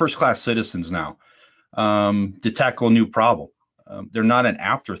 like first class citizens now, to tackle a new problem. They're not an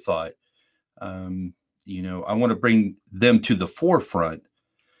afterthought. Um, I want to bring them to the forefront,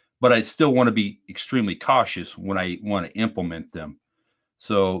 but I still want to be extremely cautious when I want to implement them.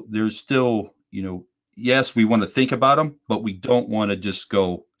 So there's still, yes, we want to think about them, but we don't want to just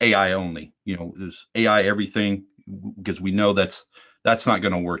go AI only. There's AI everything, because we know that's not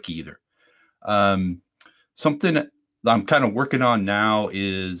going to work either. Um, Something that I'm kind of working on now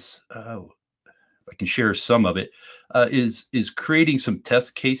is, if I can share some of it, is creating some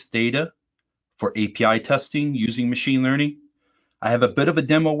test case data for API testing using machine learning. I have a bit of a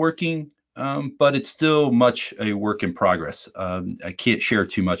demo working, but it's still much a work in progress. I can't share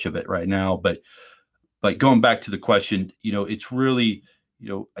too much of it right now, but going back to the question, it's really,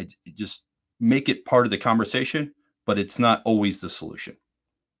 I just make it part of the conversation, but it's not always the solution.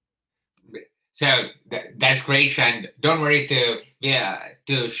 So that's great, Shan. Don't worry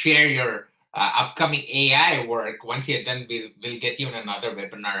to share your upcoming AI work. Once you're done, we'll get you in another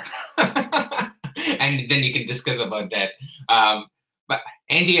webinar, and then you can discuss about that. But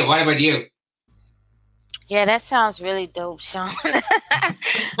Angie, what about you? Yeah, that sounds really dope, Sean.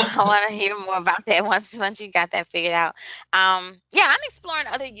 I want to hear more about that once you got that figured out. Yeah, I'm exploring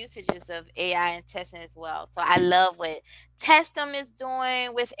other usages of AI and testing as well. So I love what Testum is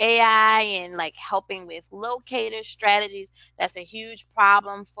doing with AI and like helping with locator strategies. That's a huge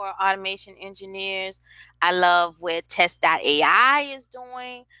problem for automation engineers. I love what Test.ai is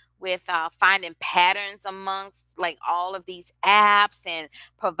doing with finding patterns amongst like all of these apps and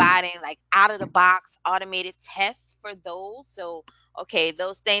providing like out of the box automated tests for those. So, okay,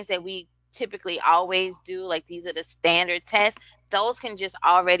 those things that we typically always do, like these are the standard tests, those can just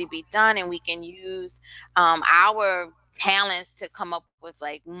already be done, and we can use our talents to come up with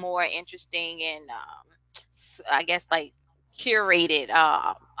like more interesting and I guess like curated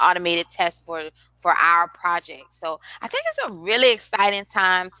automated tests for our project. So I think it's a really exciting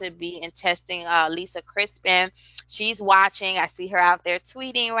time to be in testing. Lisa Crispin, she's watching. I see her out there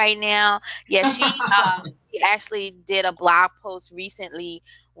tweeting right now. Yeah, she actually did a blog post recently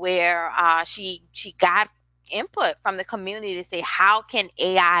where she got input from the community to say how can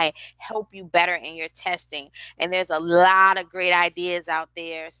AI help you better in your testing. And there's a lot of great ideas out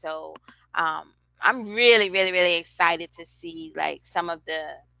there. So um, I'm really, really, really excited to see like some of the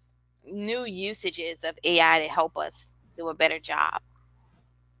new usages of AI to help us do a better job.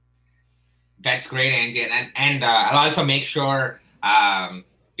 That's great, Angie, and I'll also make sure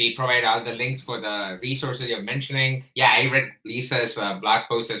we provide all the links for the resources you're mentioning. Yeah, I read Lisa's blog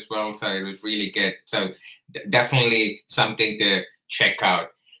post as well, so it was really good. So definitely something to check out.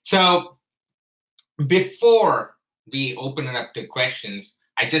 So before we open it up to questions,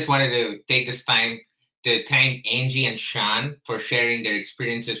 I just wanted to take this time to thank Angie and Sean for sharing their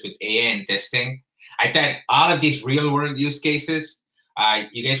experiences with AI and testing. I thought all of these real world use cases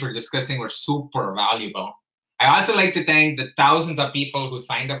you guys were discussing were super valuable. I also like to thank the thousands of people who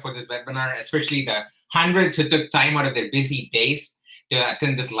signed up for this webinar, especially the hundreds who took time out of their busy days to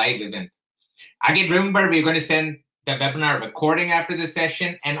attend this live event. Again, remember, we're going to send the webinar recording after this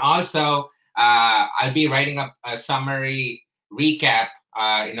session, and also I'll be writing up a summary recap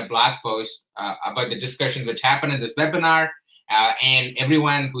in a blog post about the discussion which happened in this webinar, and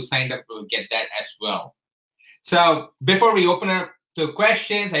everyone who signed up will get that as well. So before we open up to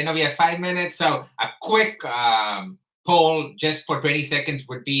questions, I know we have 5 minutes, so a quick poll just for 20 seconds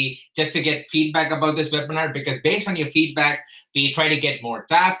would be just to get feedback about this webinar, because based on your feedback, we try to get more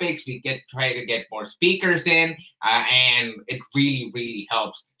topics, try to get more speakers in, and it really, really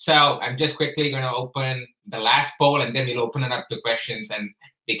helps. So I'm just quickly going to open the last poll, and then we'll open it up to questions, and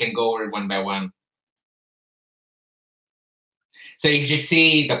we can go over it one by one. So you should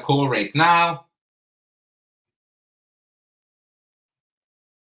see the poll right now.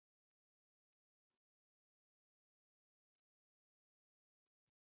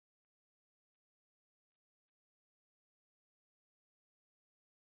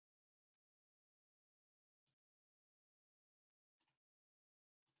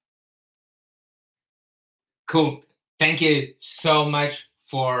 Cool. Thank you so much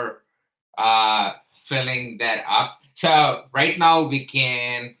for filling that up. So right now we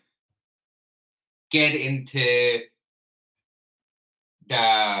can get into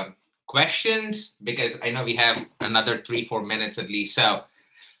the questions, because I know we have another 3-4 minutes at least.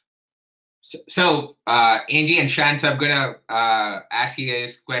 So Angie and Shan, so I'm gonna ask you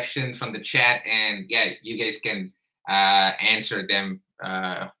guys questions from the chat, and yeah, you guys can answer them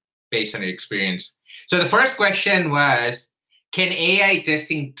based on your experience. So the first question was, can AI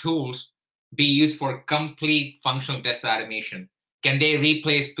testing tools be used for complete functional test automation? Can they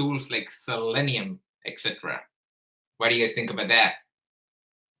replace tools like Selenium, etc.? What do you guys think about that?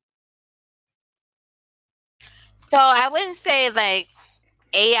 So I wouldn't say like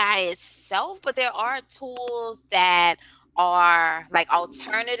AI itself, but there are tools that are like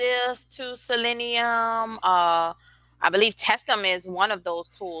alternatives to Selenium. I believe Testum is one of those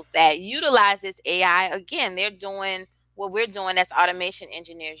tools that utilizes AI. Again, they're doing what we're doing as automation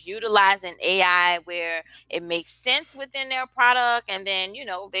engineers, utilizing AI where it makes sense within their product, and then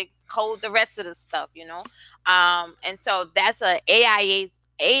they code the rest of the stuff. And so that's a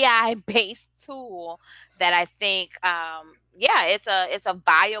AI based tool that I think, yeah, it's a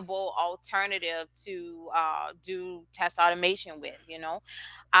viable alternative to do test automation with.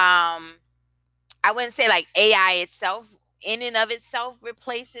 I wouldn't say like AI itself in and of itself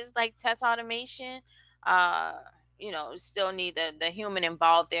replaces like test automation. Uh, still need the human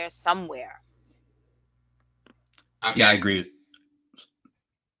involved there somewhere. Okay. Yeah, I agree.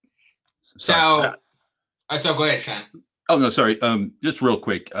 So go ahead, Shan. Oh, no, sorry. Just real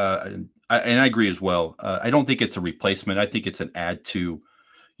quick, and I agree as well. I don't think it's a replacement. I think it's an add to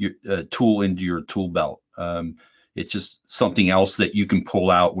your tool into your tool belt. It's just something else that you can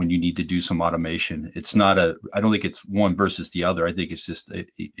pull out when you need to do some automation. I don't think it's one versus the other. I think it's just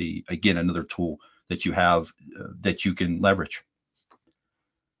again another tool that you have that you can leverage.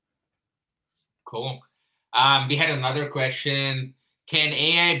 Cool. We had another question. Can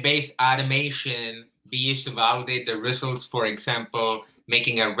AI-based automation be used to validate the results, for example,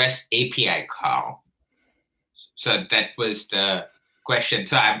 making a REST API call? So that was the question.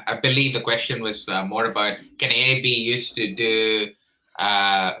 So I believe the question was more about, can AI be used to do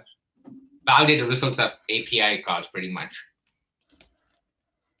validate the results of API calls, pretty much?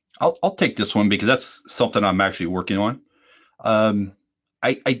 I'll take this one because that's something I'm actually working on. I'm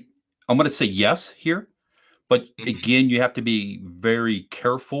going to say yes here, but again, you have to be very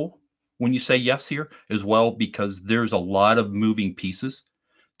careful when you say yes here as well, because there's a lot of moving pieces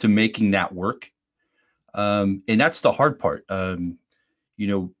to making that work. And that's the hard part.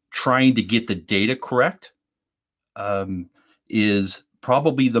 Trying to get the data correct is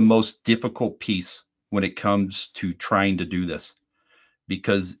probably the most difficult piece when it comes to trying to do this.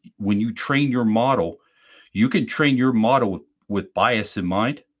 Because when you train your model, you can train your model with bias in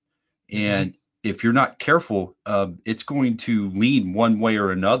mind. And if you're not careful, it's going to lean one way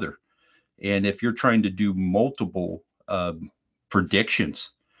or another. And if you're trying to do multiple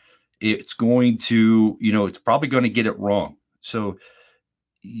predictions, it's going to, it's probably going to get it wrong. So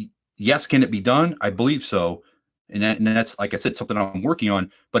yes, can it be done? I believe so. And that's, like I said, something I'm working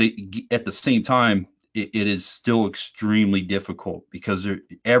on. But at the same time, it is still extremely difficult because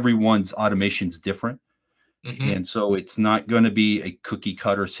everyone's automation is different. And so it's not going to be a cookie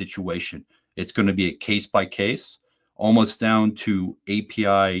cutter situation. It's going to be a case by case, almost down to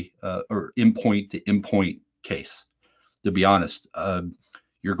API or endpoint to endpoint case. To be honest,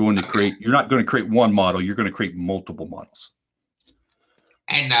 you're not going to create one model. You're going to create multiple models.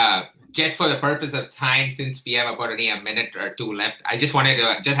 And just for the purpose of time, since we have about only a minute or two left, I just wanted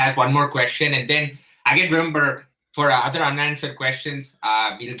to just ask one more question. And then again, remember, for other unanswered questions,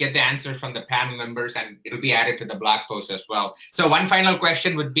 we'll get the answers from the panel members and it'll be added to the blog post as well. So one final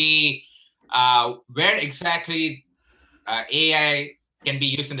question would be, where exactly AI can be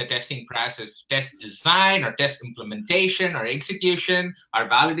used in the testing process? Test design or test implementation or execution or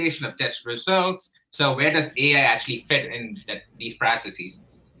validation of test results? So where does AI actually fit in these processes?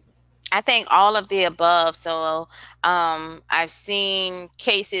 I think all of the above. So, I've seen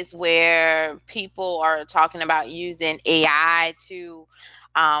cases where people are talking about using AI to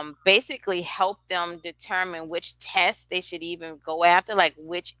basically help them determine which tests they should even go after, like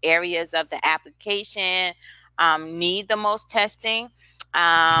which areas of the application need the most testing.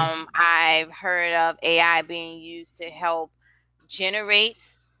 Mhm. I've heard of AI being used to help generate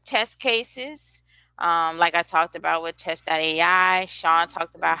test cases. Like I talked about with Test.ai, Sean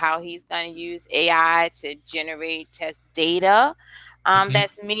talked about how he's going to use AI to generate test data Mhm.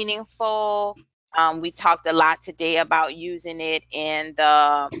 that's meaningful. We talked a lot today about using it in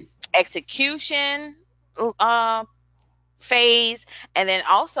the execution uh, phase, and then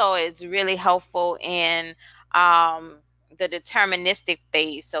also it's really helpful in um, the deterministic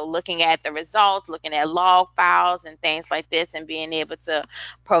phase, so looking at the results, looking at log files and things like this, and being able to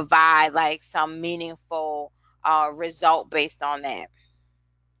provide like some meaningful result based on that.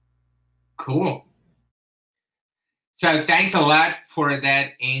 Cool. So thanks a lot for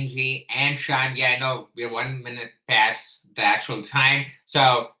that, Angie and Sean. Yeah, I know we're 1 minute past the actual time.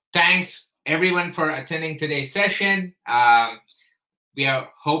 So thanks everyone for attending today's session. We are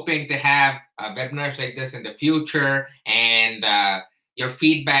hoping to have webinars like this in the future, and your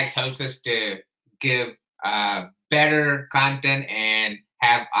feedback helps us to give better content and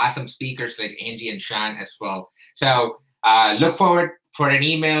have awesome speakers like Angie and Sean as well. So look forward for an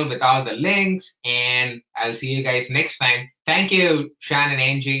email with all the links, and I'll see you guys next time. Thank you, Sean and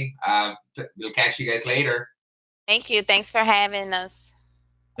Angie. We'll catch you guys later. Thank you. Thanks for having us.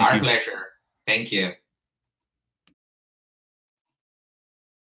 Thank Our you. pleasure. Thank you.